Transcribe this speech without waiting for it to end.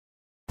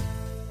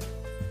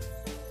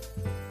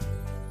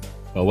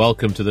Well,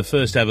 welcome to the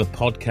first ever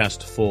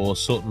podcast for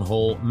Sutton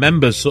Hall,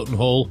 members Sutton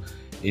Hall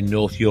in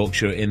North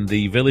Yorkshire in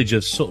the village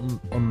of Sutton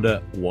under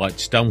White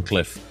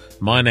Stonecliff.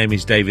 My name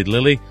is David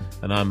Lilley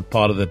and I'm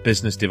part of the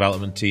business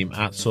development team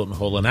at Sutton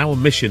Hall, and our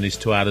mission is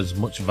to add as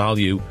much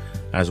value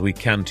as we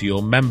can to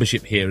your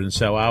membership here. And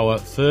so our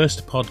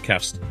first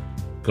podcast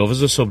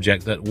covers a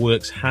subject that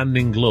works hand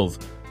in glove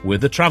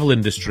with the travel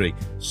industry,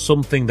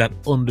 something that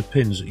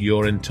underpins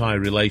your entire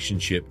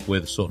relationship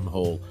with Sutton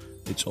Hall.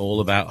 It's all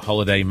about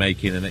holiday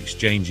making and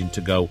exchanging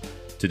to go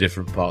to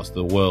different parts of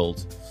the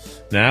world.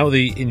 Now,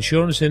 the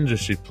insurance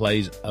industry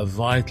plays a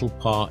vital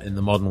part in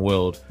the modern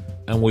world,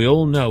 and we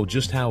all know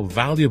just how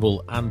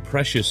valuable and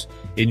precious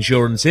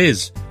insurance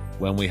is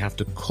when we have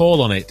to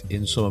call on it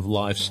in some of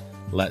life's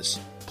less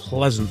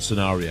pleasant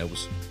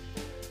scenarios.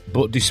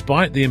 But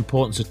despite the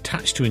importance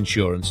attached to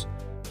insurance,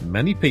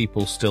 many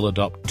people still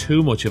adopt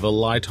too much of a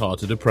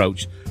light-hearted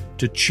approach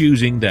to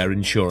choosing their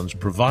insurance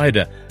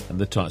provider and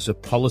the types of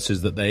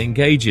policies that they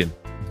engage in.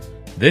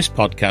 This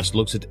podcast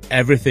looks at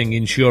everything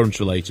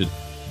insurance related,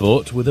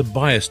 but with a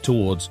bias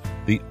towards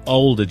the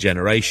older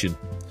generation.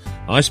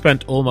 I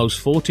spent almost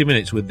 40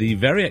 minutes with the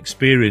very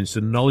experienced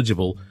and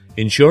knowledgeable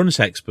insurance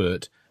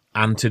expert,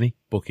 Antony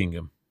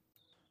Buckingham.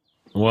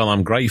 Well,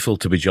 I'm grateful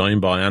to be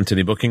joined by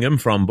Antony Buckingham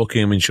from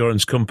Buckingham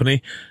Insurance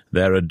Company.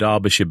 They're a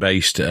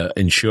Derbyshire-based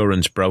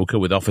insurance broker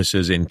with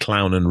offices in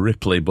Clown and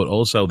Ripley, but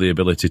also the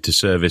ability to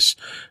service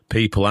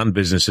people and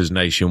businesses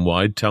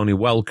nationwide. Tony,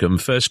 welcome.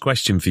 First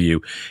question for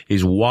you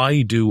is,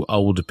 why do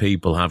older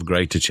people have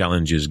greater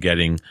challenges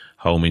getting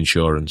home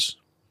insurance?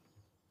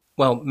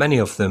 Well, many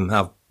of them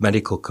have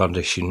medical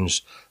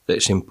conditions that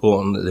it's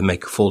important that they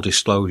make a full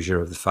disclosure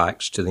of the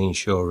facts to the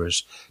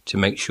insurers to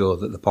make sure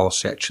that the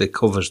policy actually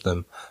covers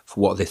them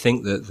for what they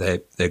think that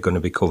they're going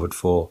to be covered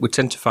for. We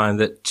tend to find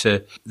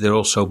that they're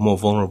also more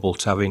vulnerable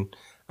to having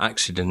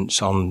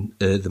accidents on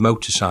the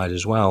motor side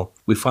as well.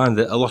 We find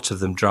that a lot of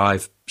them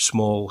drive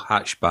small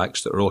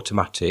hatchbacks that are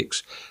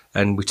automatics,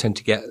 and we tend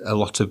to get a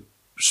lot of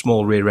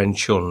small rear-end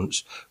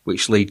shunts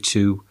which lead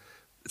to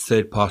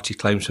third-party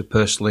claims for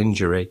personal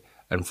injury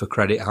and for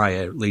credit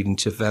hire, leading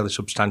to fairly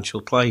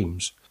substantial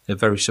claims. They're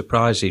very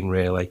surprising,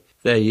 really.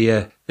 They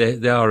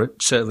are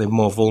certainly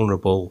more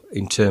vulnerable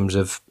in terms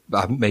of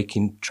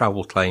making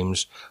travel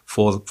claims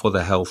for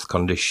their health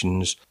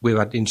conditions. We've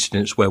had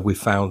incidents where we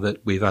found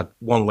that we've had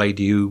one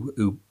lady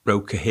who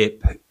broke a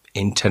hip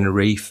in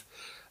Tenerife,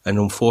 and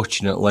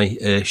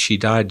unfortunately she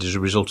died as a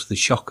result of the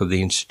shock of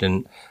the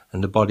incident,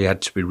 and the body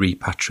had to be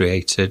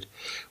repatriated.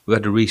 We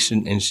had a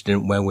recent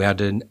incident where we had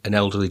an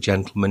elderly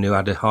gentleman who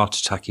had a heart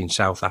attack in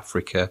South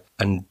Africa,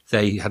 and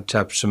they had to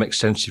have some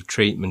extensive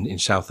treatment in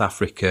South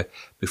Africa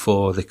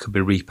before they could be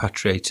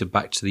repatriated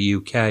back to the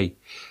UK.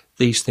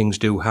 These things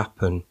do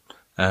happen,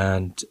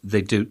 and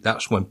they do.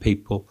 That's when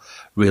people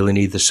really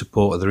need the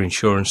support of their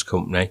insurance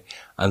company,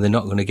 and they're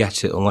not going to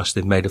get it unless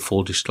they've made a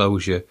full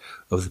disclosure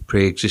of the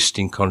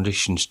pre-existing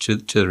conditions to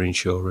their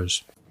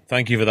insurers.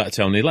 Thank you for that,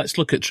 Tony. Let's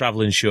look at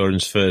travel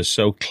insurance first.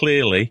 So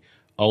clearly,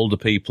 older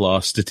people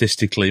are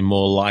statistically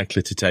more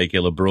likely to take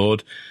ill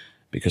abroad,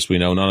 because we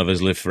know none of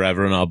us live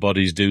forever and our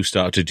bodies do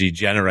start to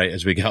degenerate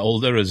as we get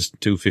older, as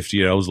two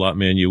 50-year-olds like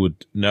me and you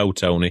would know,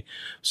 Tony.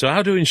 So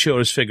how do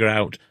insurers figure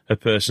out a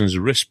person's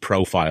risk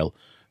profile,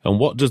 and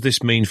what does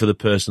this mean for the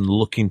person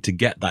looking to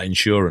get that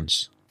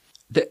insurance?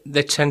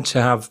 They tend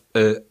to have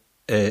a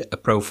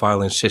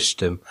profiling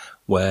system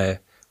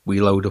where we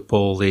load up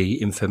all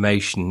the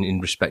information in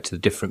respect to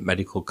the different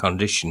medical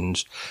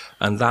conditions,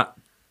 and that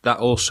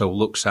also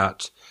looks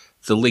at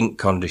the link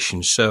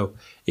conditions. So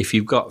if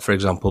you've got, for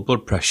example,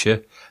 blood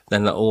pressure,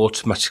 then that will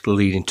automatically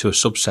lead into a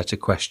subset of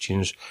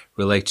questions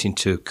relating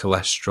to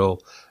cholesterol,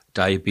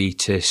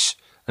 diabetes,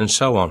 and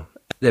so on.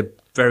 They're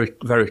very,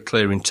 very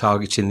clear in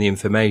targeting the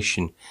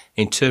information.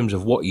 In terms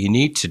of what you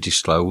need to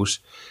disclose,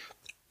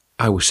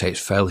 I would say it's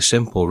fairly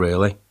simple,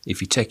 really.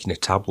 If you're taking a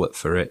tablet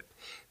for it,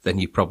 then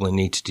you probably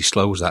need to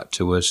disclose that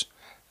to us.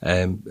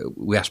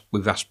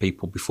 We've asked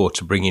people before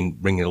to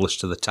bring a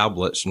list of the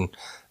tablets, and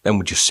then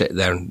we just sit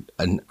there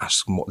and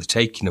ask them what they're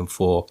taking them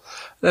for.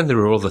 Then there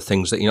are other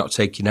things that you're not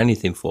taking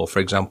anything for. For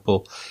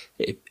example,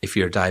 if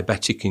you're a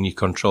diabetic and you're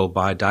controlled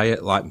by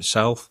diet, like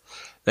myself,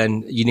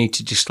 then you need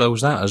to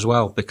disclose that as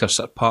well, because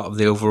that's part of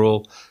the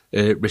overall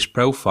risk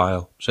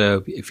profile.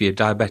 So if you're a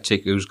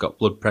diabetic who's got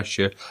blood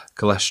pressure,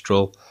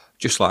 cholesterol,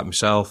 just like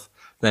myself,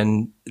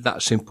 then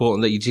that's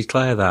important that you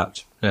declare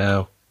that.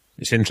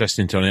 It's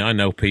interesting, Tony. I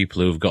know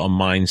people who've got a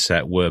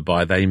mindset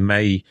whereby they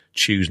may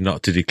choose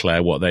not to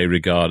declare what they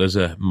regard as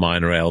a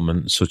minor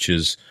ailment, such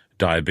as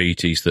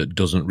diabetes that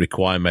doesn't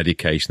require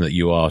medication that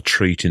you are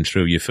treating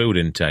through your food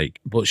intake.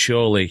 But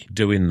surely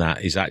doing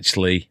that is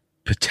actually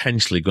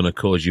potentially going to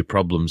cause you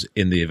problems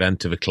in the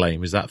event of a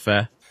claim. Is that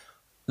fair?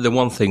 The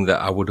one thing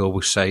that I would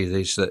always say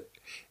is that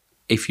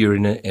if you're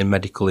in a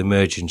medical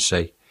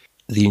emergency,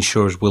 the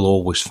insurers will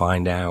always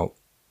find out,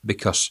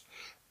 because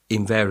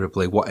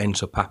invariably what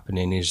ends up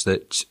happening is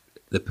that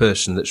the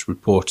person that's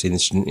reporting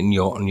this on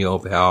your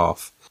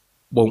behalf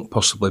won't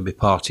possibly be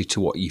party to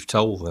what you've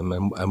told them,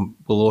 and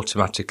will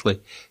automatically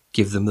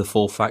give them the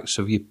full facts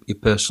of your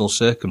personal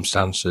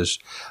circumstances.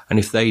 And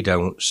if they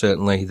don't,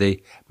 certainly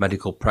the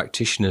medical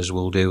practitioners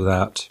will do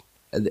that.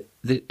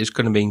 It's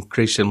going to be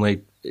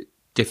increasingly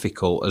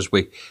difficult as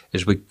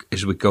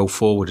we go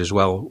forward, as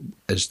well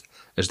as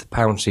the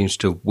pound seems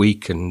to have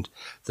weakened.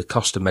 The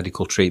cost of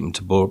medical treatment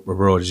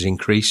abroad is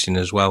increasing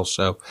as well.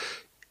 So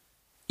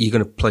you're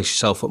going to place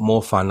yourself at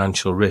more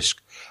financial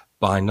risk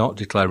by not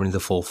declaring the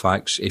full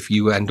facts if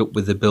you end up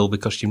with the bill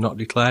because you've not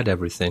declared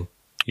everything.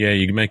 Yeah,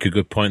 you make a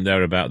good point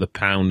there about the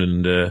pound,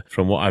 and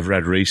from what I've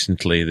read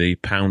recently, the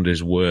pound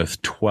is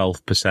worth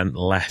 12%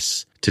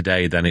 less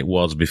today than it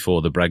was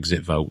before the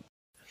Brexit vote.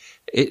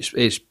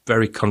 It's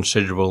very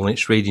considerable, and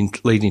it's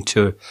leading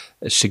to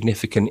a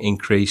significant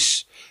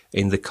increase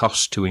in the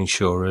cost to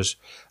insurers,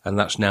 and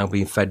that's now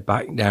being fed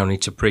back down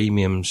into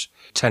premiums.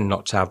 Tend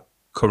not to have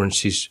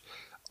currencies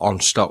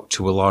on stock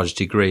to a large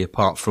degree,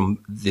 apart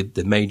from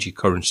the major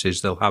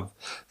currencies. They'll have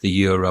the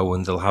euro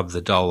and they'll have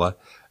the dollar.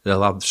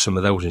 They'll have some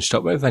of those in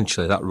stock, but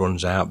eventually that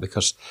runs out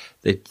because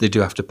they do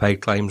have to pay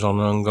claims on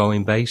an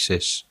ongoing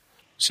basis.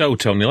 So,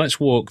 Tony, let's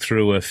walk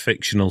through a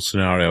fictional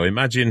scenario.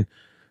 Imagine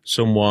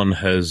someone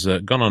has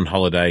gone on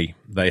holiday,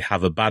 they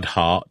have a bad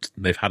heart,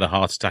 they've had a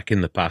heart attack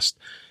in the past,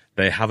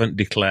 they haven't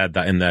declared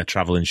that in their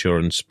travel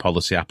insurance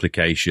policy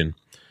application.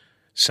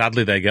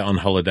 Sadly, they get on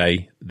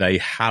holiday, they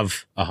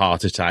have a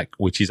heart attack,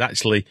 which is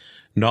actually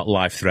not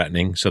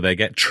life-threatening, so they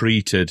get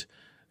treated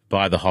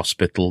by the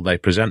hospital, they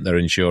present their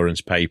insurance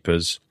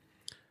papers,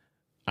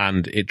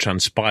 and it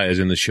transpires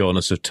in the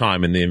shortness of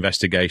time in the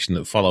investigation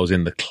that follows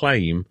in the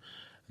claim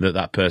that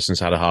that person's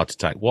had a heart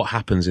attack. What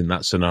happens in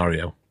that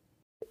scenario?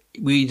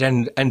 We'd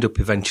end up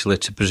eventually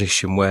at a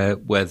position where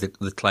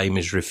the claim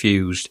is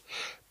refused.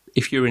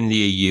 If you're in the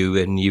EU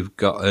and you've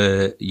got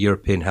a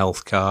European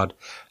health card,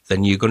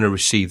 then you're going to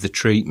receive the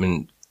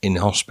treatment in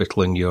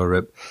hospital in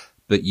Europe,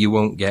 but you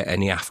won't get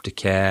any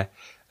aftercare,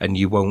 and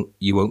you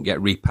won't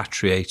get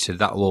repatriated.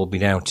 That'll all be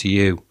down to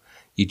you.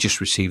 You just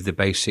receive the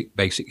basic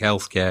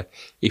healthcare.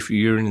 If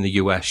you're in the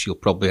US, you'll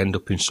probably end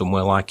up in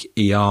somewhere like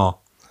ER,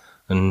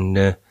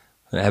 and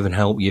heaven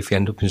help you if you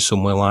end up in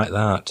somewhere like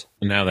that.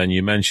 Now then,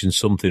 you mentioned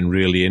something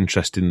really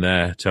interesting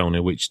there,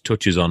 Tony, which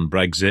touches on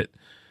Brexit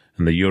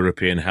and the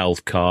European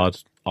health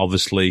card.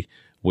 Obviously,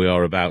 we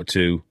are about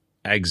to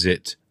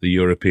exit the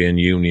European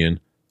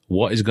Union.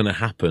 What is going to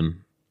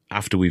happen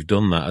after we've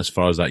done that as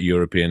far as that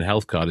European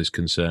health card is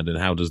concerned, and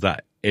how does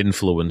that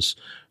influence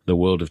the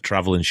world of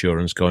travel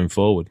insurance going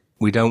forward?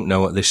 We don't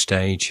know at this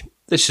stage.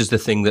 This is the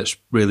thing that's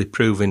really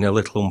proving a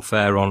little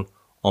unfair on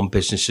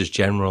businesses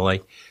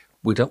generally.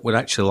 We'd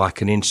actually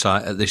like an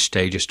insight at this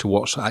stage as to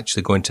what's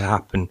actually going to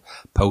happen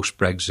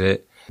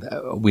post-Brexit.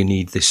 We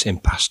need this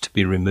impasse to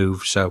be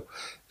removed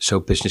so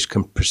business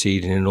can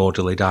proceed in an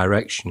orderly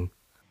direction.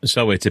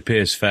 So it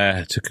appears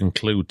fair to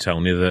conclude,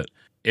 Tony, that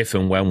if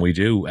and when we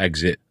do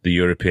exit the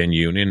European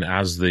Union,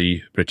 as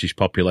the British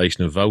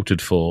population have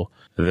voted for,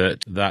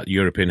 that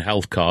European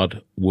health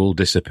card will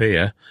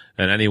disappear,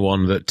 and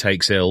anyone that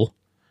takes ill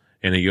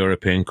in a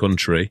European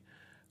country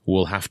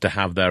will have to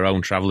have their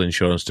own travel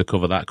insurance to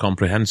cover that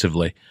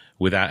comprehensively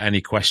without any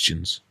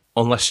questions.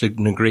 Unless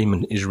an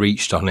agreement is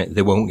reached on it,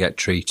 they won't get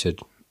treated.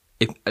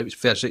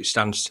 If as it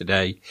stands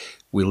today,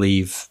 we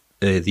leave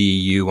the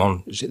EU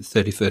on, is it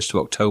the 31st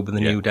of October, the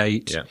new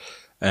date? Yeah.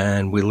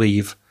 And we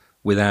leave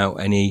without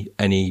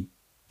any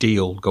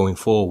deal going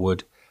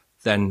forward,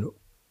 then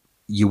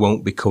you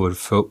won't be covered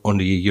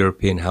under your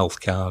European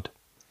health card.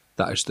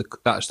 That's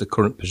the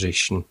current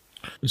position.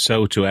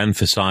 So to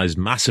emphasise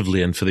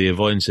massively, and for the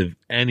avoidance of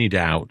any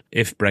doubt,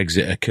 if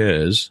Brexit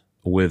occurs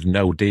with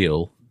no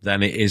deal,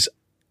 then it is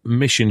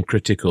mission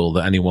critical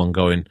that anyone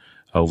going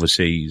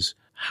overseas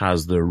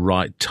has the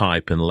right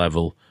type and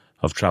level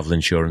of travel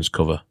insurance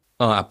cover.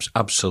 Oh,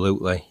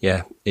 absolutely,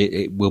 yeah.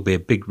 It will be a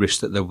big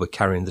risk that they'll be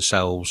carrying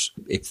themselves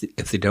if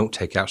they don't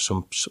take out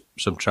some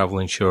travel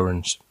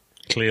insurance.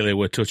 Clearly,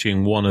 we're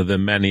touching one of the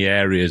many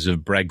areas of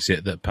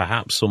Brexit that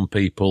perhaps some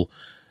people,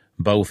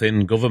 both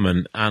in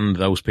government and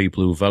those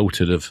people who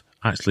voted, have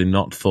actually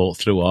not thought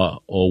through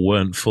or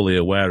weren't fully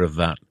aware of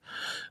that.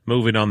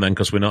 Moving on then,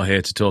 because we're not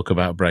here to talk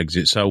about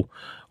Brexit. So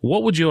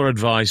what would your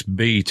advice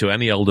be to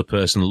any older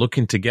person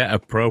looking to get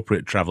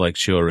appropriate travel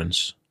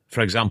insurance?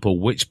 For example,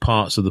 which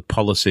parts of the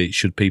policy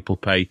should people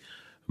pay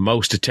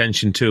most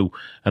attention to?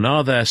 And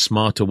are there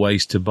smarter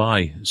ways to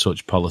buy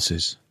such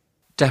policies?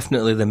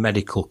 Definitely the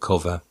medical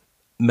cover.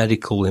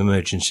 Medical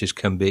emergencies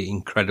can be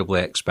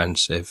incredibly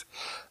expensive,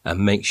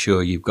 and make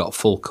sure you've got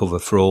full cover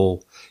for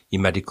all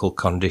your medical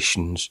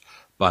conditions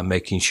by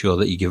making sure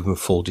that you give them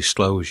full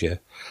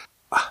disclosure.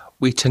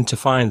 We tend to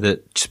find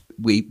that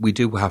we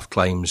do have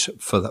claims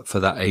for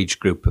that age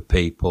group of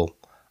people,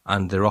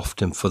 and they're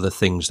often for the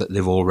things that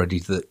they've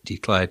already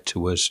declared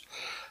to us.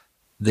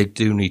 They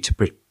do need to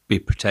be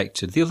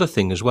protected. The other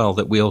thing as well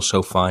that we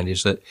also find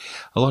is that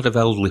a lot of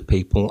elderly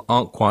people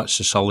aren't quite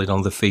so solid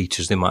on the feet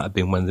as they might have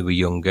been when they were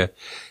younger,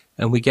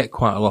 and we get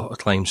quite a lot of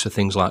claims for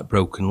things like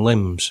broken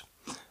limbs.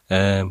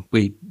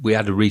 We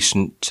had a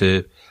recent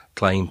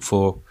claim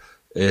for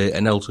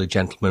an elderly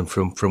gentleman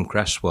from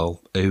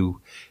Cresswell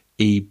who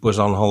he was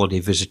on holiday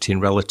visiting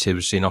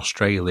relatives in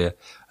Australia,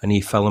 and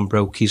he fell and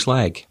broke his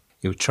leg.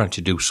 He was trying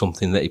to do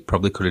something that he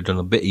probably could have done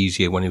a bit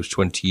easier when he was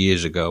 20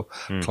 years ago,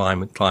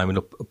 climbing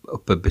up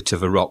a bit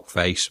of a rock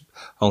face,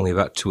 only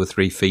about 2 or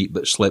 3 feet,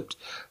 but slipped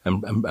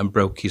and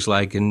broke his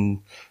leg.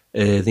 And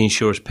the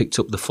insurers picked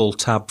up the full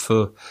tab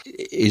for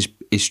his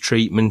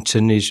treatment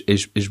and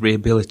his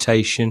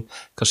rehabilitation,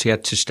 because he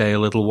had to stay a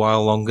little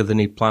while longer than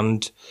he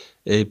planned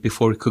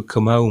before he could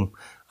come home.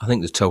 I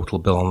think the total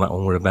bill on that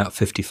one were about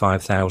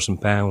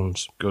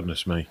 £55,000.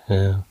 Goodness me!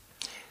 Yeah.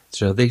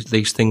 So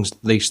these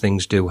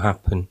things do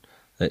happen.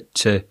 That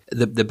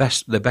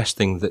the best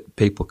thing that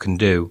people can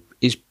do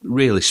is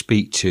really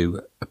speak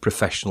to a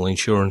professional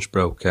insurance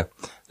broker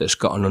that's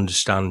got an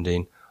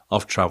understanding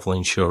of travel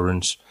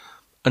insurance,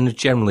 and have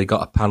generally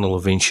got a panel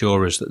of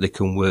insurers that they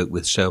can work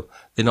with, so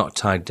they're not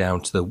tied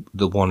down to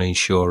the one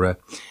insurer.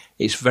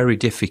 It's very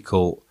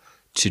difficult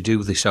to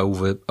do this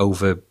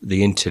over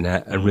the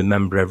internet and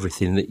remember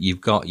everything that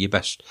you've got. You're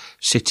best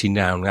sitting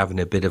down,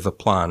 having a bit of a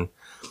plan,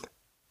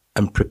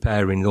 and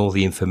preparing all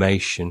the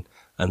information,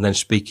 and then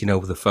speaking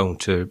over the phone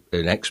to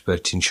an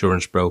expert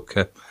insurance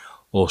broker,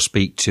 or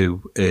speak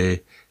to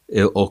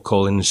or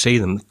call in and see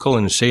them.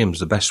 Calling and see them is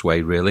the best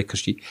way, really,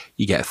 because you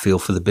get a feel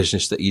for the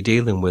business that you're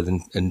dealing with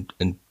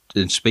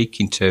and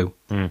speaking to.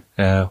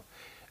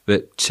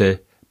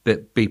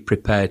 But be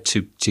prepared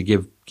to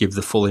give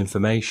the full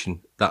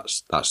information.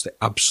 That's the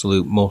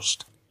absolute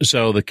must.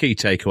 So the key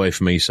takeaway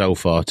for me so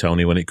far,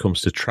 Tony, when it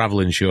comes to travel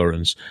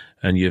insurance,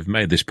 and you've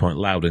made this point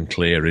loud and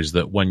clear, is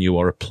that when you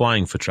are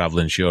applying for travel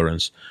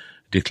insurance,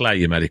 declare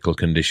your medical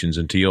conditions.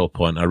 And to your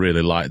point, I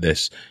really like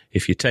this.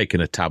 If you're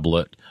taking a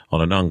tablet on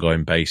an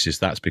ongoing basis,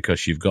 that's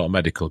because you've got a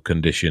medical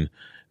condition,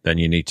 then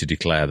you need to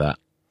declare that.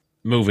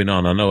 Moving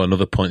on, I know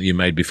another point that you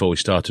made before we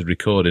started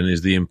recording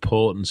is the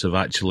importance of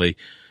actually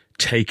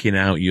taking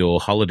out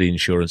your holiday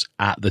insurance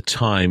at the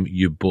time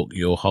you book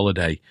your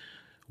holiday.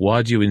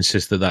 Why do you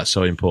insist that that's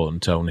so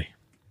important, Tony?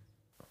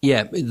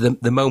 Yeah,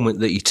 the moment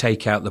that you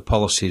take out the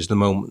policy is the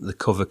moment the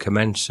cover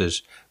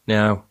commences.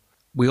 Now,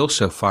 we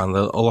also find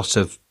that a lot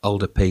of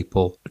older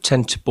people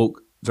tend to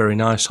book very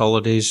nice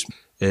holidays,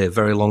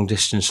 very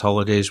long-distance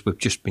holidays. We've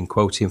just been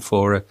quoting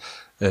for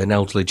an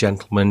elderly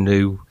gentleman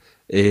who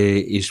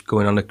is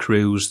going on a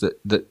cruise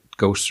that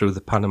goes through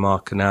the Panama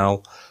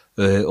Canal,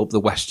 up the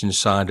western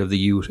side of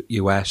the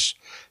US,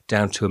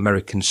 down to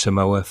American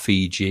Samoa,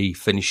 Fiji,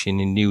 finishing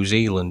in New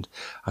Zealand.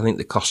 I think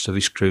the cost of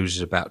his cruise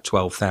is about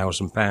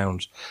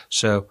 £12,000.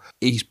 So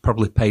he's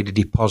probably paid a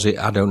deposit.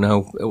 I don't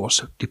know. What's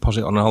a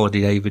deposit on a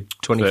holiday, David?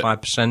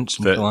 25%?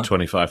 Something like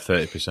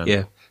 25-30%.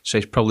 Yeah. So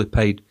he's probably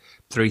paid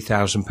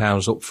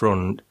 £3,000 up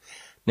front.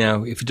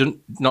 Now, if you're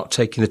not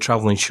taking the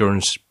travel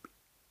insurance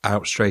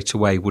out straight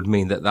away, would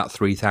mean that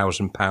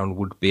 £3,000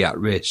 would be at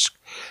risk,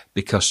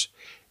 because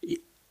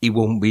he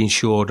won't be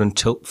insured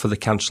for the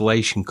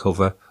cancellation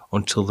cover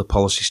until the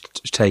policy's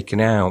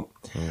taken out.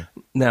 Yeah.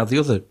 Now, the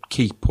other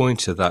key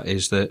point of that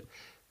is that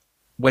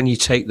when you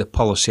take the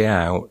policy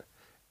out,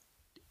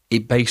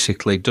 it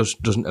basically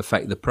doesn't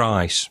affect the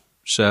price.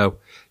 So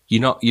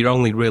you're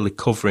only really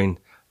covering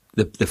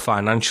the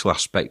financial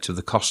aspect of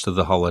the cost of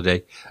the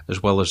holiday,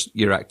 as well as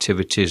your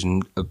activities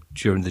and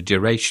during the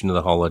duration of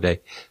the holiday.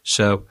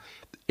 So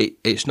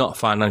it's not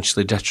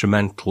financially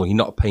detrimental. You're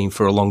not paying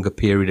for a longer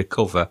period of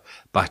cover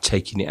by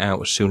taking it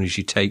out as soon as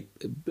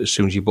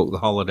you book the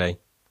holiday.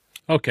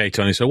 Okay,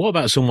 Tony, so what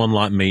about someone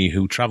like me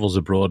who travels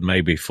abroad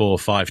maybe 4 or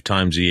 5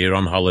 times a year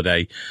on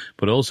holiday,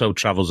 but also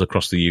travels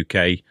across the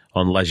UK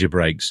on leisure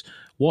breaks?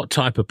 What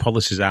type of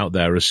policies out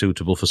there are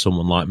suitable for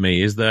someone like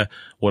me? Is there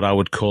what I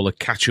would call a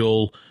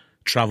catch-all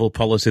travel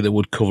policy that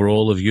would cover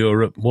all of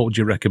Europe? What would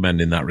you recommend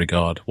in that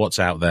regard? What's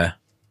out there?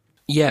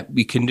 Yeah,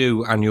 you can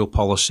do annual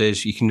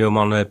policies. You can do them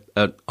on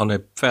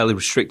a fairly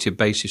restricted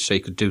basis. So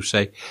you could do,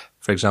 say,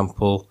 for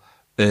example,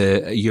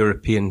 a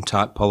European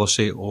type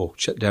policy, or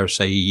dare I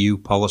say EU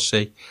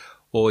policy,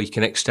 or you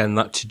can extend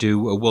that to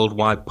do a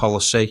worldwide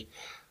policy.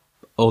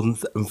 And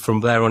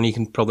from there on, you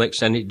can probably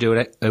extend it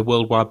to do a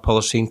worldwide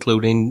policy,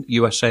 including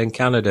USA and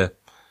Canada.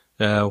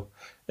 Now,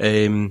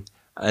 and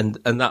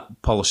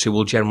that policy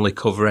will generally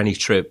cover any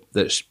trip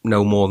that's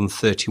no more than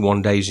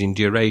 31 days in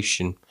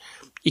duration.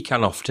 You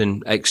can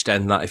often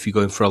extend that if you're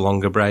going for a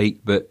longer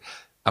break, but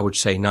I would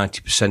say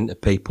 90%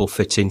 of people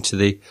fit into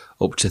the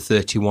up to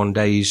 31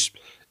 days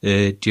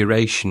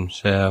duration.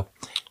 So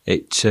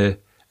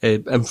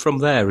and from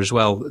there as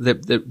well,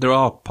 there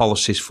are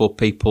policies for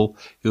people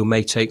who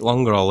may take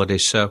longer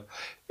holidays. So,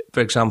 for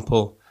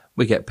example,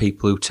 we get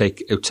people who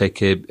take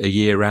a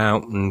year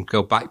out and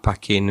go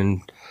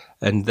backpacking,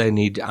 and they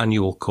need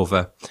annual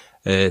cover.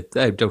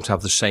 They don't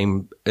have the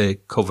same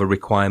cover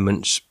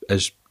requirements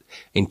as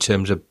in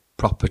terms of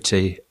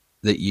property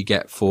that you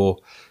get for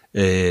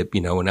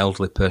an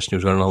elderly person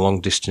who's on a long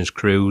distance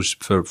cruise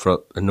for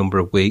a number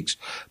of weeks,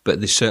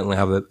 but they certainly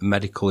have a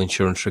medical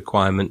insurance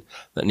requirement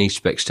that needs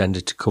to be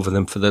extended to cover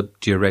them for the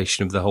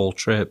duration of the whole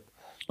trip.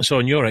 So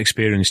in your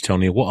experience,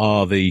 Tony, what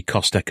are the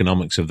cost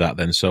economics of that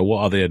then? So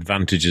what are the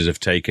advantages of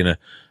taking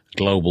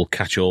global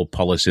catch-all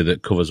policy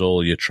that covers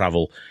all your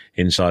travel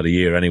inside a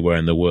year anywhere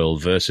in the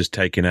world versus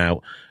taking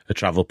out a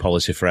travel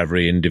policy for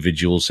every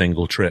individual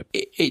single trip?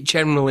 It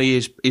generally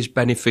is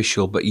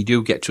beneficial, but you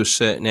do get to a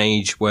certain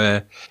age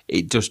where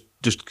it does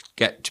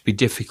get to be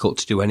difficult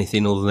to do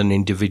anything other than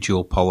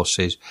individual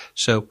policies.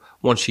 So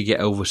once you get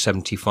over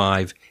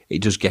 75,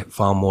 it does get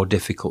far more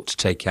difficult to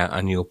take out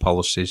annual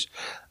policies.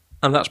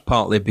 And that's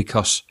partly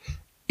because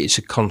it's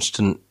a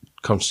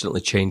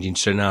constantly changing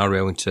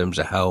scenario in terms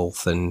of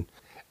health and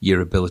your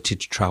ability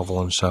to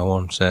travel and so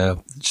on.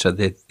 So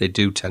they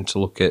do tend to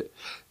look at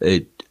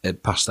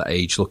past that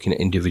age, looking at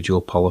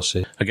individual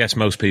policy. I guess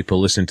most people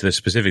listening to this,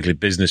 specifically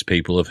business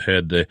people, have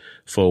heard the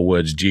 4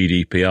 words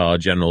GDPR,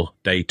 General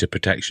Data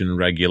Protection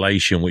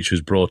Regulation, which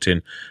was brought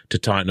in to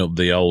tighten up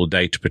the old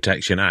Data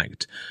Protection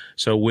Act.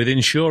 So with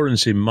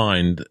insurance in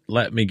mind,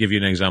 let me give you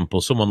an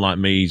example. Someone like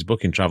me is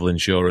booking travel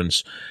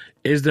insurance.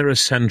 Is there a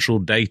central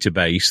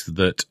database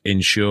that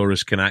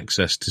insurers can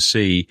access to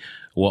see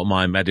what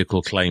my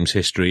medical claims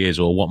history is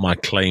or what my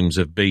claims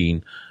have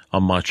been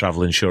on my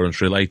travel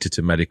insurance related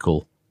to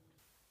medical?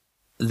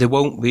 There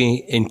won't be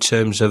in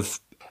terms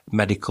of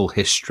medical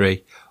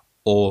history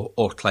or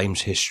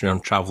claims history on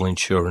travel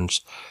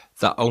insurance.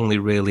 That only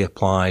really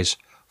applies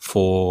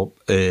for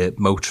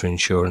motor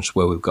insurance,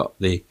 where we've got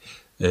the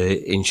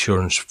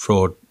Insurance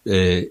Fraud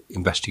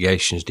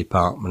Investigations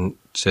Department,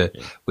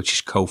 which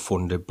is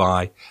co-funded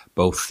by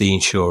both the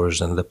insurers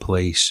and the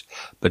police.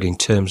 But in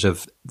terms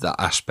of that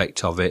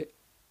aspect of it,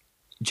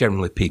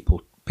 generally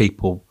people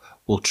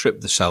will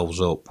trip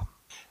themselves up.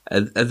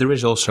 There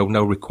is also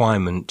no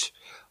requirement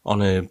on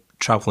a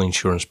travel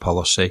insurance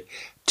policy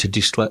to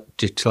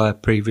declare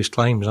previous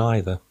claims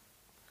either.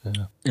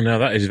 Yeah. Now,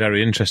 that is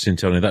very interesting,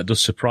 Tony. That does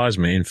surprise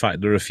me. In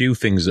fact, there are a few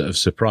things that have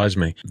surprised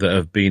me that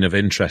have been of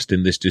interest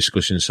in this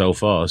discussion so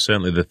far.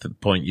 Certainly the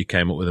point you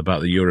came up with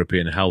about the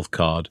European health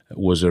card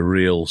was a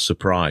real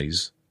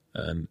surprise,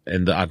 and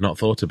in that I've not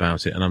thought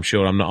about it, and I'm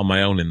sure I'm not on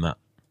my own in that.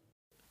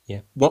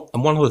 Yeah.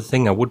 And one other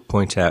thing I would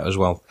point out as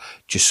well,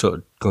 just sort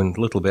of going a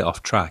little bit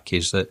off track,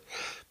 is that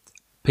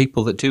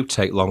people that do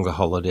take longer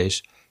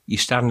holidays, your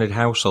standard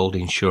household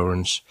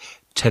insurance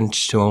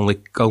tends to only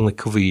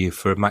cover you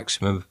for a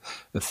maximum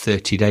of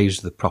 30 days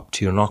of the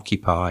property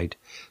unoccupied.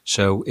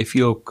 So if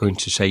you're going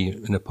to, say,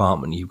 an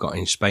apartment you've got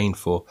in Spain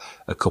for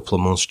a couple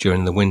of months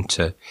during the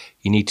winter,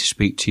 you need to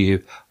speak to your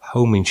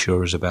home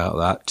insurers about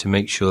that to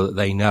make sure that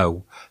they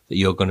know that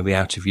you're going to be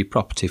out of your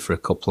property for a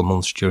couple of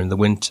months during the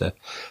winter.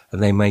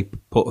 And they may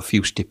put a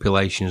few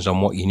stipulations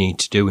on what you need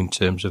to do in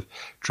terms of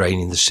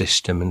draining the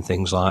system and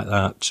things like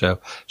that. So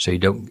you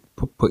don't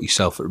put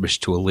yourself at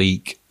risk to a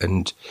leak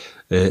and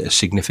a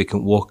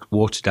significant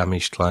water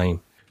damage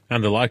claim.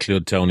 And the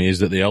likelihood, Tony, is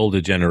that the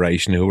older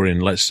generation who are in,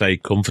 let's say,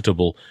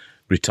 comfortable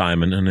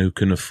retirement and who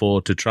can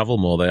afford to travel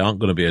more, they aren't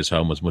going to be at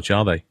home as much,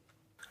 are they?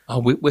 Oh,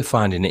 we're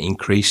finding it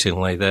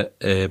increasingly that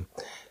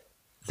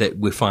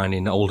we're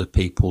finding older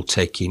people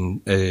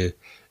taking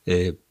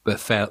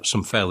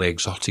some fairly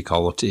exotic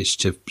holidays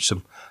to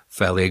some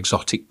fairly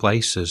exotic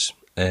places.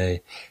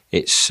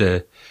 It's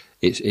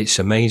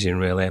amazing,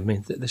 really. I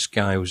mean, this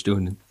guy was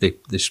doing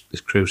this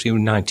cruise. He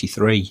was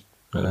 93,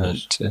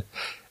 and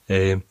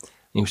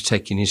he was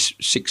taking his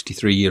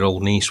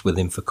 63-year-old niece with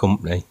him for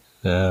company.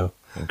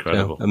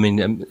 Incredible. I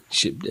mean,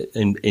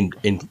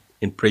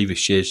 in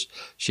previous years,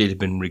 she'd have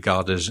been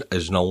regarded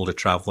as an older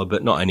traveller,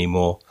 but not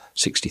anymore.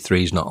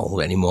 63 is not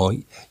old anymore.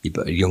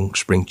 You're a young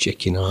spring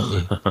chicken, aren't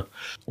you?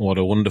 What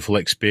a wonderful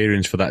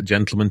experience for that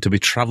gentleman to be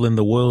travelling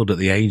the world at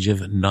the age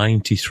of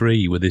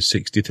 93 with his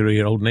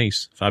 63-year-old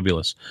niece.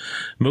 Fabulous.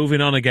 Moving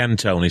on again,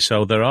 Tony.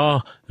 So there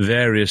are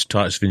various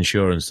types of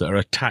insurance that are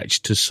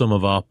attached to some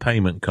of our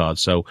payment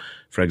cards. So,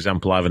 for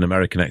example, I have an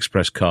American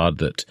Express card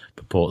that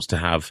purports to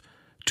have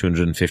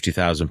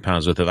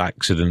 £250,000 worth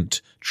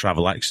of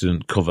travel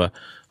accident cover.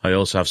 I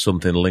also have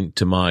something linked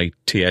to my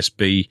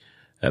TSB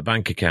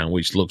bank account,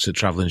 which looks at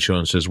travel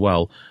insurance as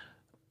well.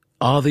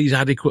 Are these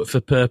adequate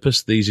for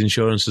purpose, these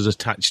insurances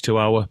attached to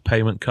our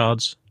payment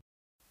cards?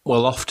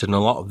 Well, often a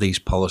lot of these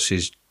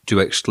policies do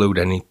exclude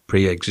any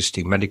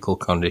pre-existing medical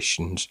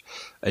conditions,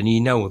 and you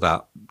know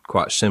that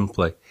quite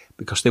simply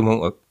because they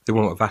won't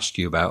have asked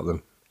you about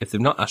them. If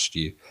they've not asked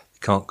you, they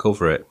can't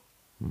cover it.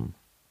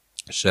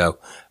 So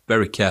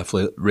very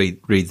carefully read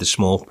the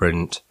small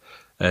print.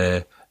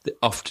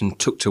 Often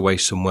tucked away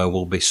somewhere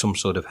will be some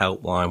sort of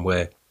helpline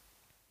where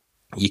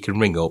you can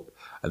ring up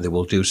and they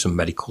will do some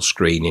medical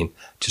screening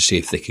to see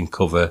if they can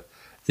cover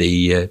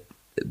the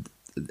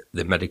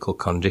medical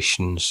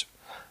conditions.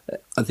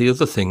 The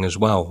other thing as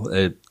well,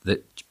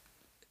 that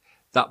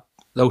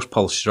those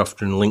policies are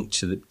often linked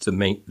to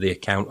the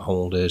account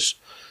holders,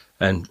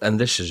 and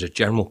this is a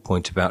general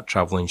point about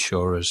travel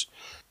insurers.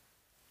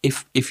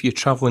 If you're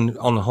travelling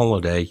on a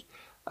holiday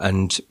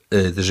and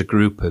there's a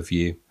group of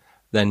you,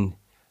 then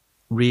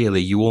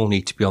really you all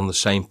need to be on the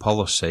same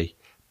policy,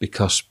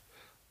 because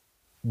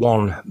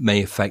one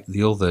may affect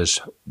the others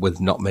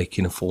with not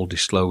making a full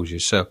disclosure.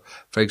 So,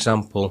 for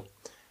example,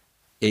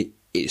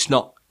 it's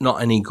not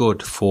any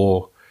good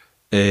for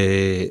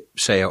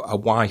say a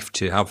wife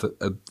to have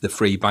the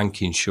free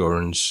bank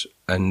insurance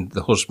and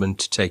the husband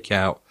to take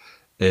out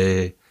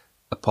a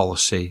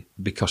policy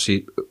because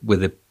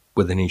with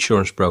an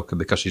insurance broker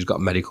because he's got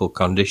medical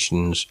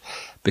conditions,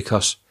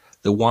 because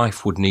the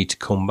wife would need to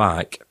come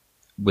back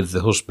with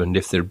the husband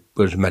if there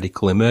was a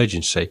medical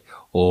emergency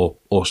or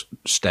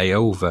stay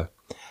over.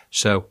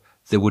 So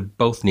they would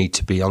both need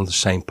to be on the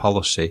same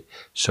policy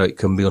so it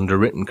can be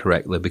underwritten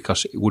correctly,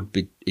 because it would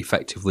be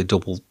effectively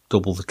double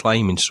the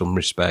claim in some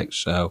respects.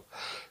 So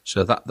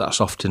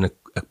that's often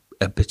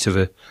a bit of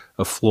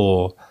a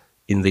flaw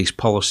in these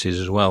policies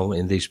as well,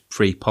 in these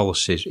free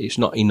policies. It's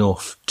not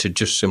enough to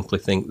just simply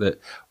think that,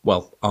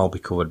 well, I'll be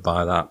covered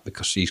by that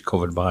because he's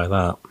covered by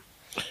that.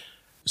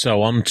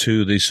 So on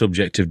to the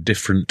subject of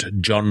different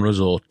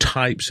genres or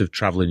types of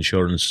travel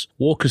insurance.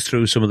 Walk us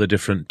through some of the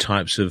different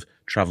types of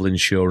travel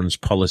insurance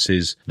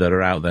policies that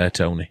are out there,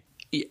 Tony.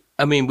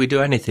 I mean, we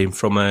do anything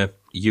from a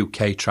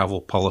UK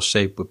travel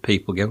policy with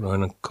people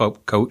going on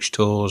coach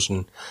tours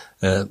and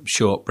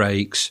short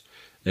breaks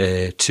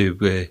to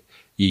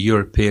your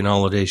European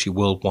holidays, your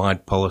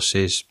worldwide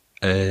policies,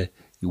 your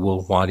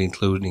worldwide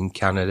including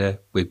Canada.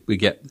 We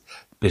get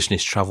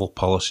business travel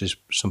policies.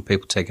 Some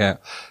people take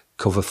out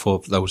cover for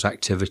those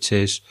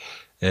activities,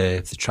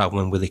 if they're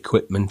travelling with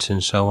equipment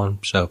and so on.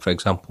 So, for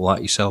example,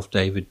 like yourself,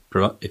 David,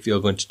 if you're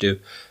going to do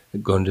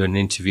an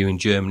interview in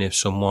Germany of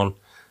someone,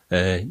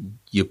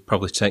 you'll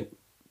probably take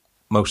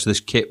most of this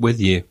kit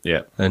with you.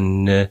 Yeah.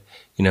 And, a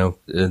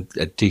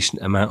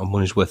decent amount of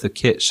money's worth of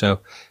kit. So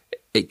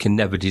it can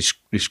never be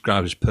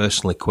described as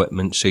personal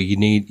equipment. So you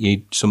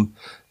need some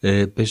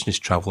business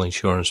travel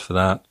insurance for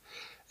that.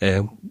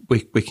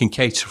 We can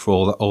cater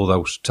for all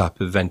those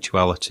type of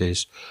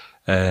eventualities.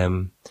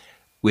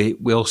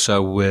 We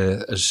also,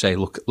 as I say,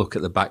 look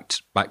at the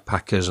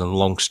backpackers and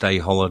long stay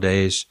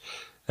holidays.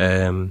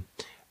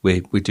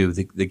 We do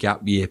the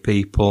gap year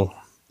people.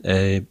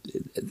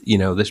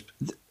 This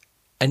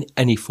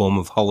any form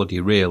of holiday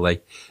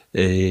really.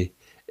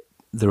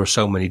 There are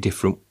so many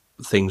different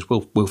things.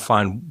 We'll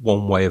find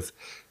one way of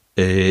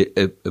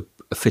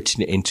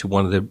fitting it into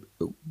one of the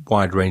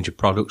wide range of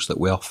products that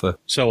we offer.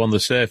 So on the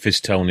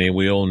surface, Tony,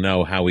 we all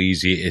know how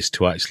easy it is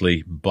to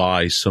actually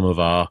buy some of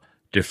our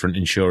different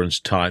insurance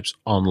types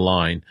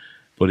online.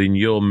 But in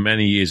your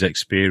many years'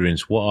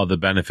 experience, what are the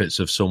benefits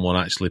of someone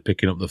actually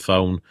picking up the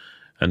phone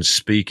and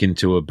speaking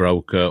to a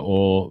broker,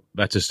 or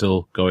better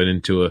still, going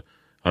into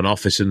an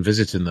office and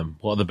visiting them?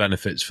 What are the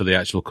benefits for the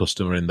actual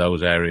customer in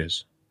those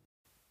areas?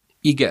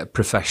 You get a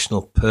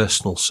professional,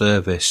 personal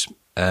service.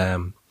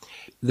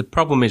 The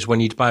problem is when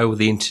you buy over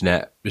the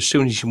internet, as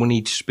soon as you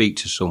need to speak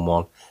to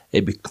someone,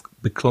 it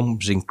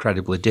becomes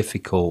incredibly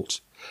difficult.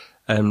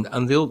 And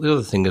the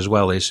other thing as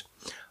well is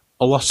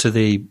a lot of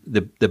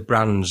the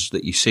brands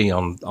that you see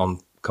on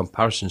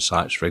comparison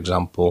sites, for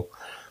example,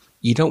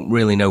 you don't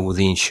really know who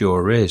the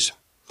insurer is.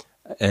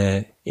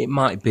 It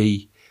might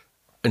be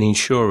an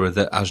insurer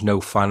that has no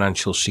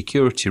financial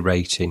security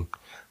rating.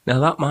 Now,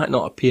 that might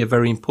not appear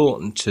very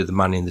important to the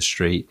man in the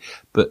street,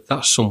 but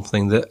that's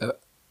something that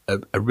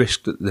a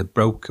risk that the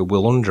broker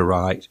will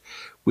underwrite.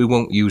 We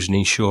won't use an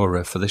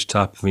insurer for this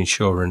type of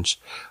insurance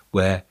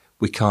where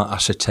we can't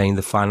ascertain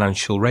the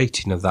financial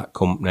rating of that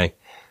company.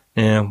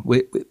 Now,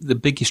 the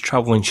biggest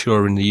travel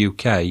insurer in the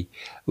UK,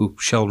 who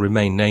shall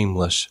remain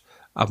nameless,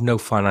 have no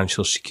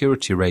financial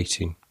security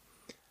rating.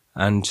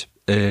 And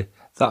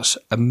that's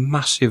a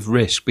massive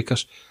risk,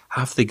 because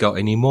have they got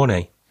any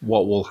money?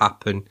 What will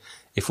happen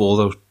if all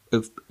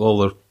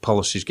those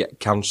policies get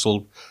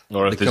cancelled,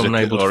 or if they're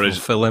unable to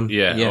fulfill them?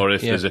 Or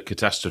if there's a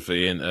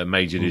catastrophe and a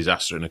major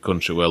disaster in a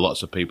country where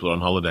lots of people are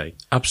on holiday.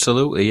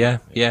 Absolutely, yeah.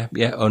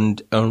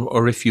 And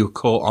or if you're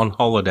caught on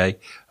holiday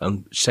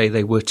and say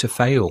they were to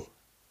fail.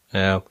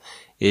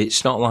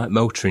 It's not like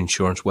motor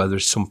insurance where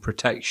there's some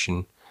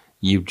protection.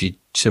 You're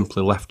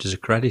simply left as a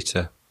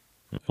creditor.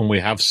 And we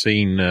have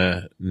seen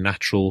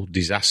natural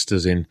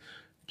disasters in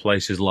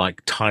places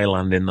like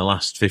Thailand in the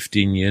last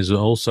 15 years, and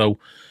also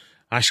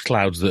ash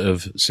clouds that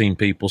have seen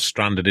people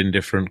stranded in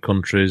different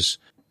countries,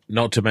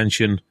 not to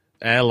mention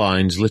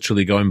airlines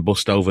literally going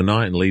bust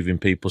overnight and leaving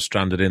people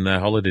stranded in their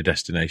holiday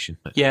destination.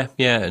 Yeah,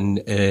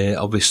 and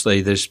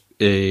obviously there's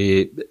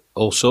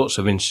all sorts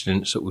of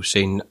incidents that we've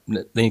seen.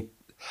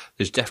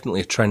 There's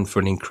definitely a trend for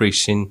an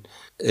increasing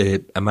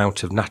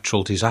amount of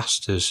natural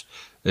disasters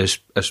as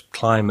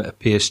climate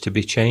appears to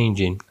be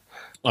changing.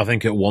 I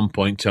think at one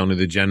point, Tony,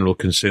 the general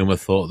consumer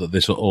thought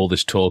that all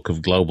this talk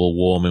of global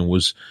warming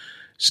was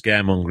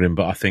scaremongering,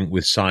 but I think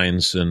with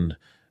science and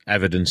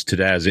evidence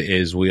today as it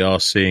is, we are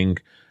seeing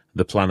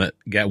the planet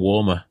get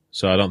warmer.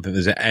 So I don't think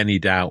there's any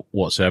doubt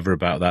whatsoever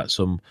about that.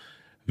 Some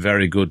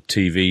very good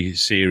TV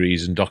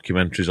series and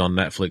documentaries on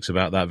Netflix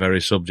about that very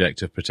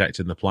subject of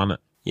protecting the planet.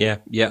 Yeah,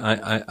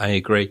 I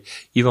agree.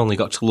 You've only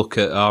got to look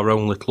at our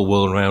own little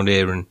world around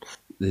here and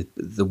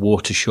the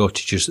water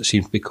shortages that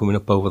seem to be coming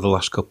up over the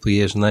last couple of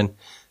years, and then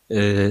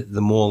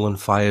the moorland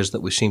fires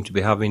that we seem to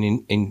be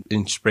having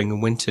in spring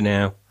and winter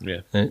now.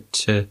 Yeah,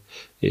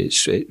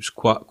 it's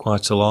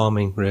quite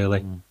alarming,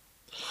 really.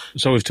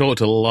 So we've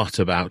talked a lot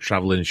about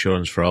travel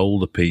insurance for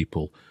older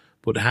people,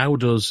 but how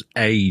does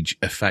age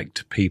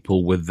affect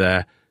people with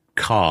their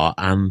car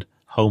and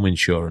home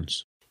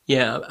insurance?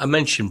 Yeah, I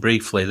mentioned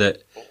briefly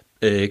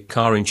that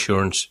car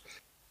insurance,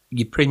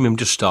 your premium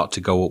does start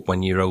to go up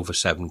when you're over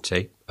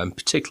 70, and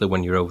particularly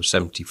when you're over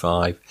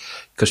 75,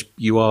 because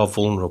you are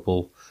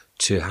vulnerable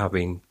to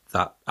having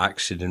that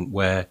accident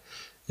where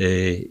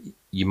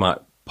you might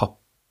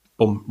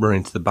run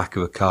into the back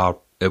of a car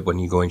when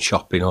you're going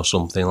shopping or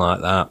something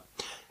like that.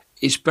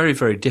 It's very,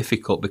 very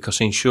difficult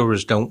because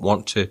insurers don't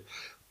want to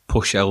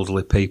push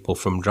elderly people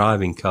from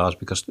driving cars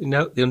because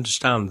they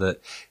understand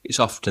that it's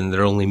often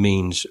their only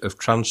means of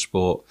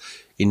transport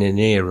in an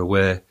era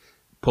where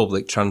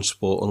public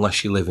transport,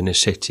 unless you live in a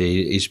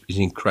city, is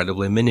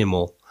incredibly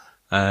minimal.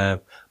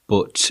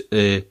 But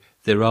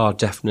there are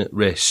definite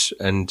risks,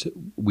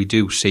 and we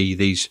do see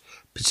these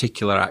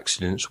particular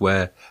accidents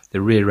where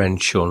the rear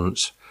end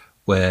shunts,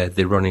 where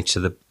they run into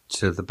the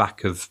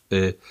back of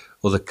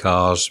other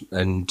cars,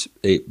 and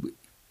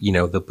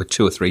there'll be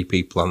 2 or 3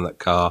 people on that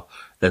car.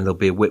 Then there'll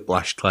be a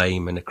whiplash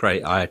claim and a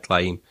credit hire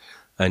claim,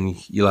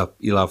 and you'll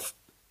have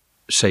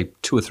say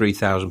 £2,000 or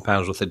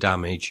 £3,000 worth of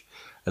damage,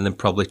 and then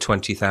probably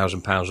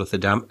 £20,000 worth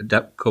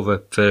of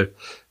cover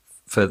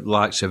for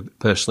likes of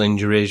personal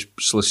injuries,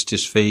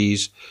 solicitors'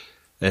 fees,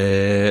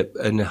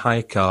 and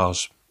hire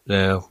cars.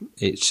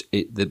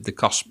 The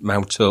costs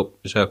mount up.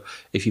 So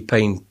if you're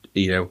paying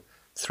 £300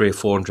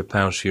 or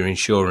 £400 for your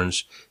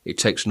insurance, it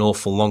takes an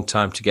awful long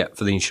time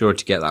for the insurer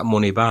to get that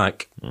money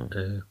back.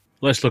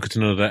 Let's look at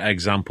another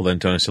example then,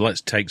 Tony. So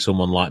let's take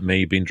someone like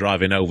me, been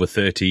driving over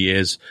 30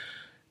 years.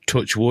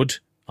 Touch wood,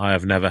 I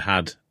have never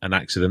had an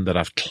accident that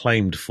I've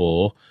claimed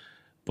for,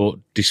 but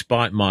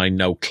despite my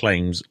no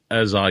claims,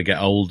 as I get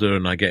older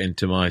and I get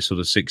into my sort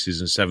of 60s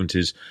and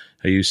 70s,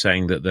 are you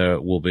saying that there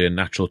will be a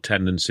natural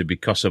tendency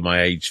because of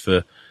my age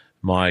for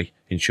my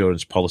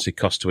insurance policy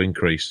cost to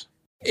increase?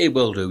 It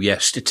will do,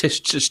 yes.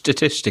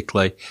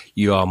 Statistically,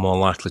 you are more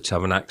likely to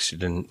have an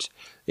accident.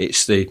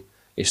 It's the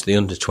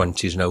under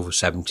 20s and over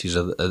 70s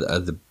are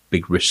the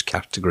big risk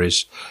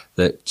categories.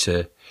 But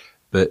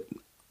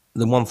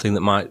the one thing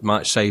that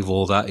might save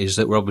all that is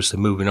that we're obviously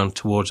moving on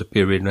towards a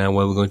period now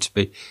where we're going to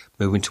be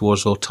moving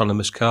towards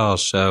autonomous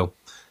cars. So,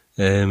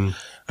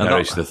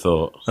 perish the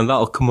thought, and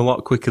that'll come a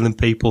lot quicker than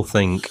people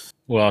think.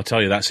 Well, I'll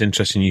tell you, that's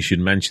interesting. You should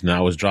mention that.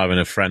 I was driving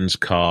a friend's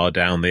car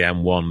down the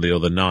M1 the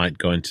other night,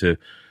 going to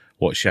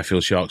watch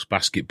Sheffield Sharks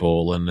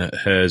basketball, and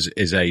hers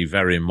is a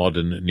very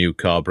modern new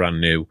car, brand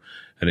new,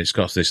 and it's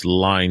got this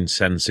line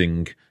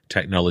sensing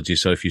technology.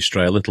 So if you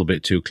stray a little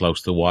bit too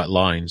close to the white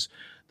lines,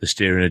 the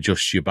steering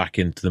adjusts you back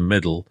into the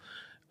middle,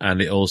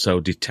 and it also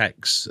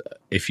detects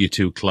if you're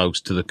too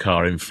close to the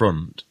car in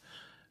front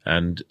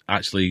and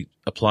actually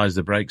applies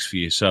the brakes for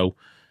you. So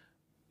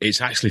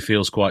it actually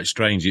feels quite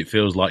strange. It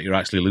feels like you're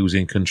actually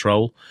losing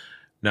control.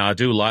 Now, I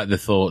do like the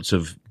thoughts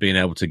of being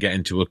able to get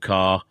into a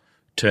car,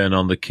 turn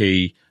on the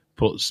key,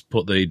 put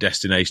the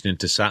destination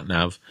into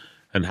sat-nav,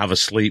 and have a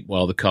sleep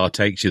while the car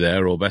takes you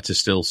there, or better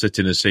still, sit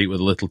in a seat with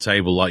a little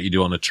table like you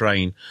do on a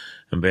train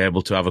and be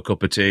able to have a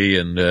cup of tea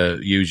and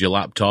use your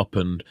laptop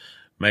and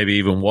maybe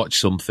even watch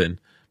something.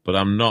 But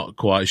I'm not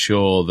quite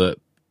sure that,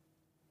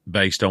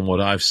 based on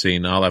what I've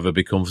seen, I'll ever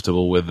be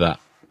comfortable with that.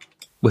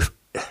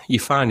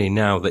 You're finding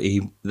now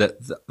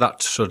that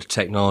sort of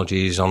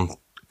technology is on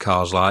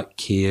cars like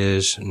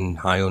Kias and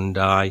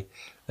Hyundai.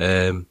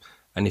 And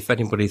if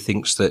anybody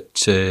thinks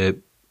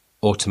that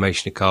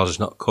automation of cars is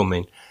not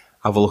coming,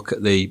 have a look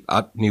at the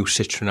new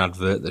Citroen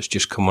advert that's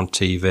just come on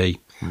TV.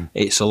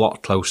 It's a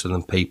lot closer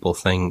than people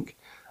think.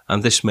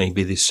 And this may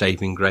be the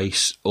saving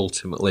grace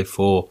ultimately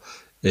for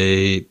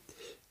the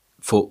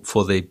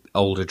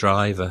older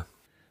driver.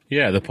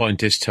 Yeah, the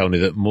point is, Tony,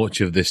 that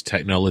much of this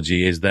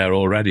technology is there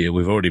already.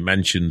 We've already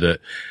mentioned that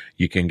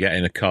you can get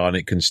in a car and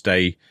it can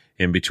stay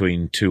in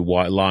between 2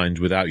 white lines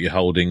without you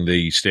holding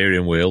the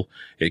steering wheel.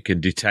 It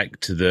can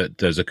detect that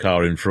there's a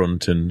car in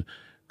front and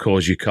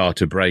cause your car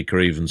to brake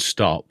or even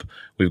stop.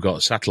 We've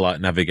got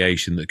satellite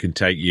navigation that can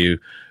take you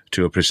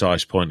to a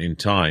precise point in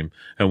time.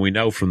 And we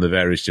know from the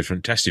various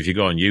different tests, if you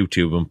go on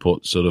YouTube and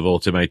put sort of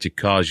automated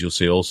cars, you'll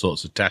see all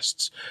sorts of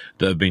tests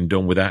that have been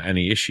done without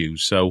any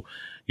issues. So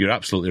you're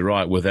absolutely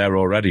right. We're there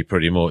already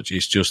pretty much.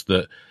 It's just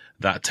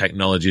that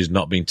technology has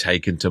not been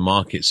taken to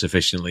market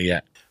sufficiently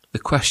yet. The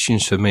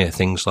questions for me are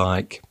things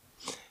like,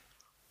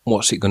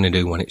 what's it going to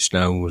do when it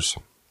snows?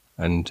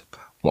 And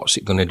what's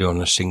it going to do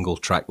on a single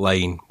track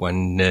lane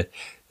when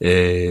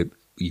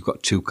you've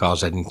got 2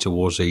 cars heading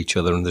towards each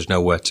other and there's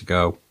nowhere to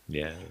go?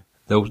 Yeah.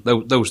 Those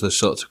are the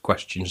sorts of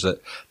questions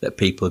that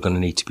people are going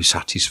to need to be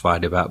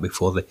satisfied about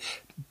before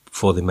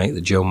they make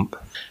the jump.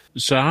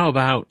 So how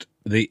about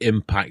the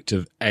impact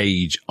of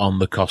age on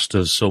the cost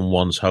of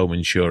someone's home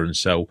insurance?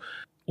 So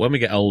when we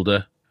get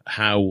older,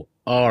 how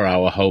are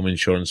our home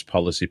insurance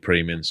policy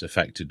premiums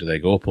affected? Do they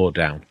go up or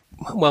down?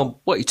 Well,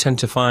 what you tend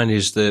to find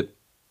is that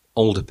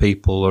older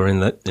people are in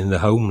the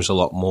homes a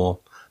lot more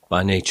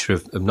by nature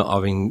of not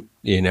having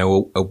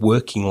a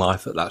working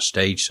life at that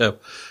stage. So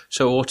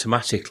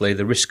automatically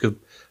the risk of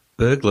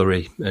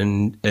burglary,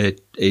 and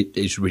it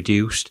is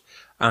reduced.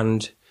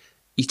 And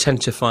you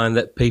tend to find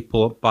that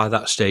people by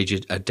that stage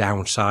are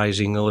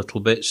downsizing a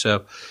little bit,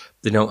 so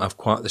they don't have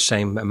quite the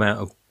same amount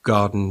of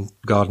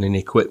gardening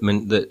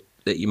equipment that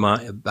you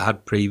might have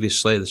had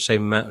previously, the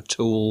same amount of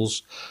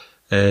tools.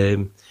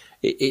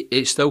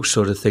 It's those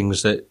sort of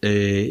things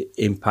that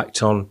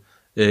impact on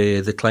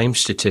the claim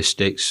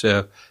statistics,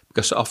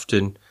 because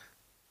often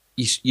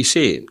you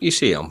see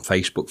it on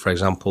Facebook, for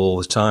example, all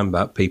the time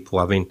about people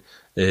having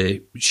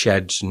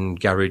sheds and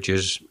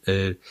garages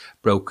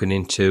broken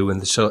into,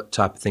 and the sort of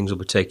type of things will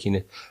be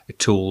taking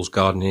tools,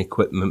 gardening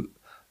equipment,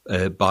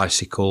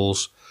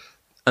 bicycles,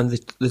 and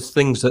the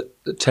things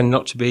that tend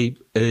not to be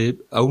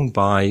owned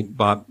by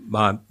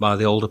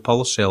the older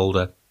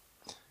policyholder.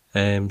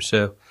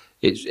 So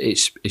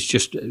it's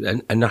just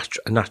a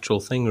natural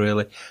thing,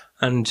 really,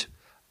 and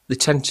they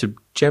tend to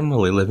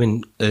generally live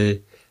in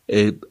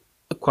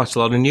quite a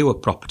lot of newer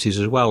properties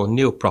as well. And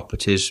newer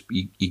properties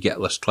you get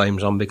less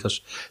claims on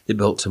because they're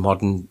built to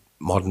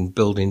modern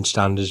building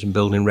standards and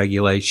building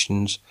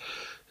regulations.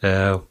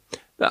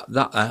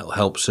 That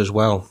helps as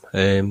well.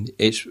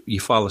 You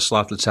far less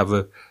likely to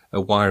have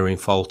a wiring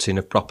fault in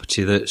a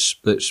property that's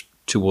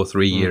 2 or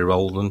 3 year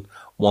old than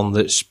one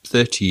that's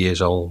 30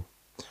 years old.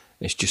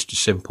 It's just a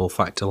simple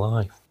fact of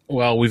life.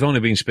 Well, we've only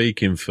been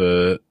speaking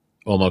for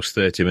almost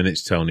 30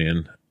 minutes, Tony,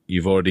 and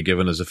you've already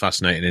given us a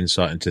fascinating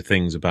insight into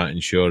things about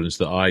insurance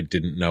that I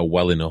didn't know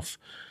well enough.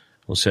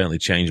 Will certainly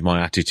change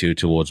my attitude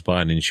towards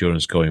buying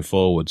insurance going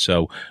forward.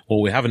 So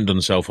what we haven't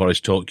done so far is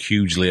talk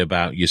hugely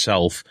about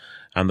yourself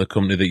and the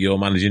company that you're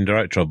managing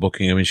director of,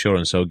 Buckingham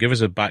Insurance. So give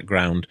us a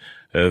background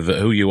of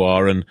who you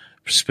are and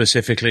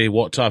specifically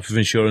what type of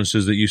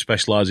insurances that you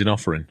specialise in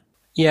offering.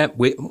 Yeah,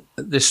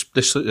 this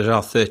is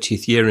our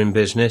 30th year in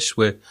business.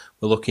 We're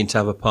looking to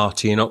have a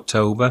party in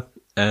October.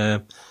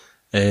 When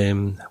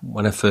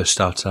I first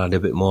started, I had a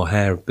bit more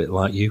hair, a bit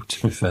like you,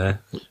 to be fair.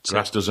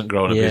 Grass doesn't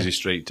grow on a busy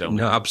street, Tony.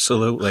 No,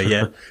 absolutely,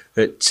 yeah.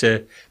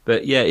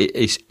 but yeah,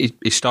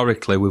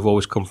 historically, we've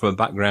always come from a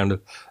background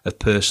of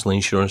personal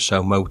insurance,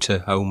 so motor,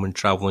 home and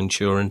travel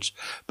insurance.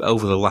 But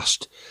over the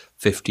last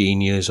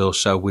 15 years or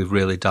so, we've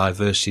really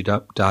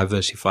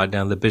diversified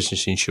down the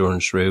business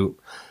insurance route.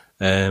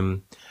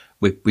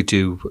 We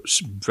do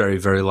very,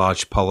 very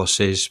large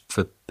policies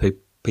for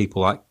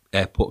people like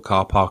airport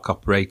car park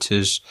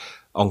operators,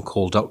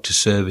 on-call doctor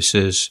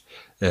services,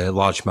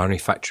 large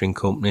manufacturing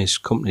companies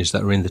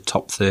that are in the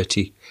top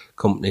 30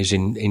 companies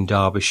in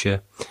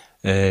Derbyshire,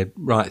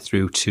 right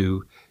through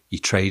to your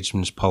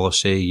tradesman's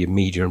policy, your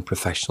media and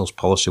professionals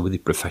policy with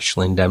your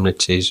professional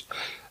indemnities,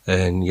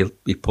 and your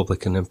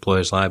public and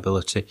employers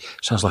liability.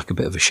 Sounds like a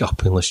bit of a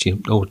shopping list.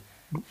 You're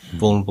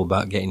vulnerable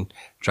about getting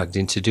dragged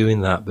into doing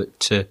that,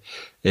 but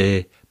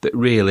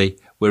really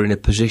we're in a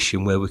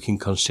position where we can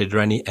consider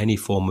any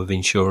form of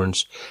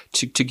insurance.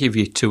 To give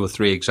you 2 or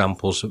 3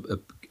 examples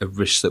of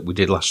risks that we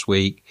did last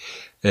week,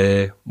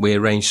 we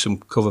arranged some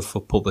cover for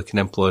public and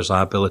employers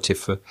liability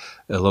for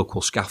a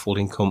local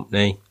scaffolding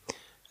company.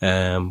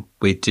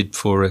 We did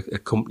for a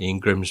company in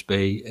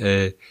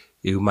Grimsby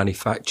who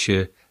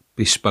manufacture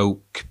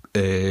bespoke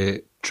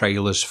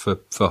trailers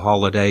for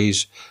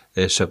holidays.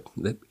 So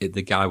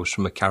the guy was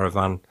from a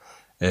caravan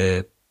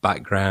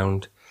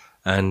background,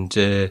 and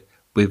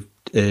we've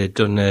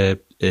done a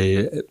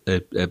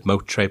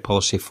motor trade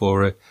policy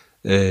for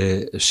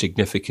a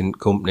significant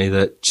company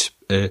that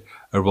are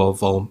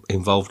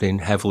involved in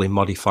heavily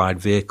modified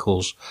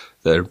vehicles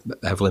that are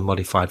heavily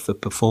modified for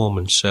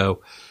performance.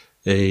 So,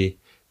 they're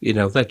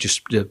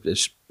just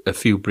a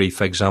few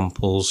brief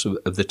examples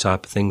of the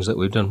type of things that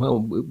we've done. Well,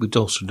 we've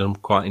also done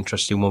quite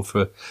interesting one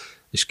for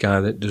this guy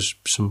that does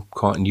some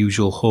quite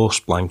unusual horse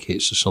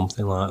blankets or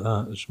something like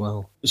that as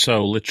well.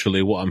 So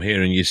literally what I'm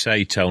hearing you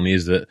say, Tony,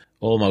 is that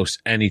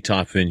almost any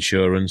type of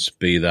insurance,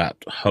 be that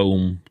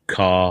home,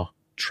 car,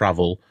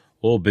 travel,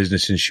 or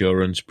business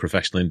insurance,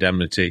 professional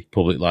indemnity,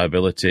 public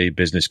liability,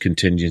 business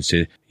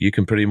contingency, you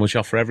can pretty much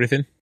offer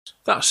everything?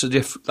 That's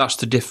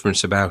the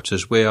difference about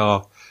us. We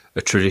are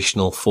a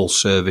traditional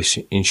full-service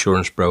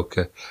insurance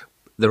broker.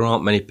 There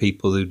aren't many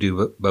people who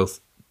do both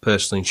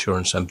personal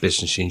insurance and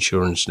business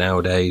insurance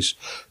nowadays.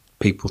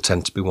 People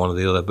tend to be one or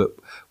the other, but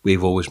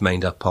we've always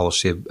made our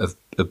policy of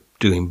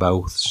doing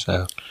both.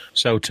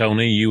 So,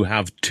 Tony, you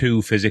have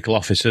 2 physical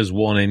offices,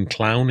 one in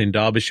Clown in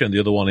Derbyshire and the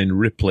other one in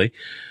Ripley,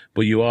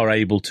 but you are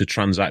able to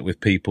transact with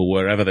people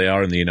wherever they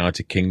are in the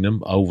United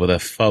Kingdom over their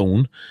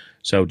phone.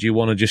 So do you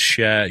want to just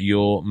share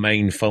your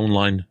main phone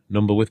line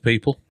number with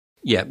people?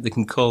 Yeah, they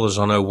can call us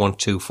on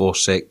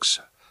 01246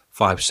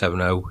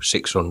 570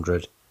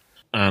 600.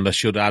 And I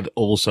should add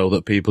also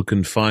that people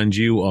can find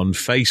you on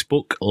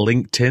Facebook,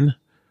 LinkedIn,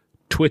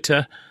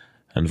 Twitter,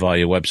 and via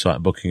your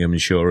website,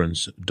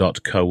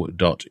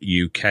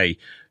 buckinghaminsurance.co.uk.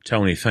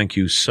 Tony, thank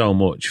you so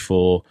much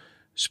for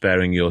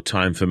sparing your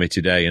time for me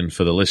today, and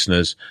for the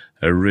listeners,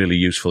 a really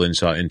useful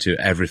insight into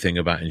everything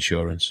about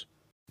insurance.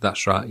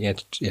 That's right.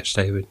 Yes,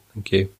 David. Thank you.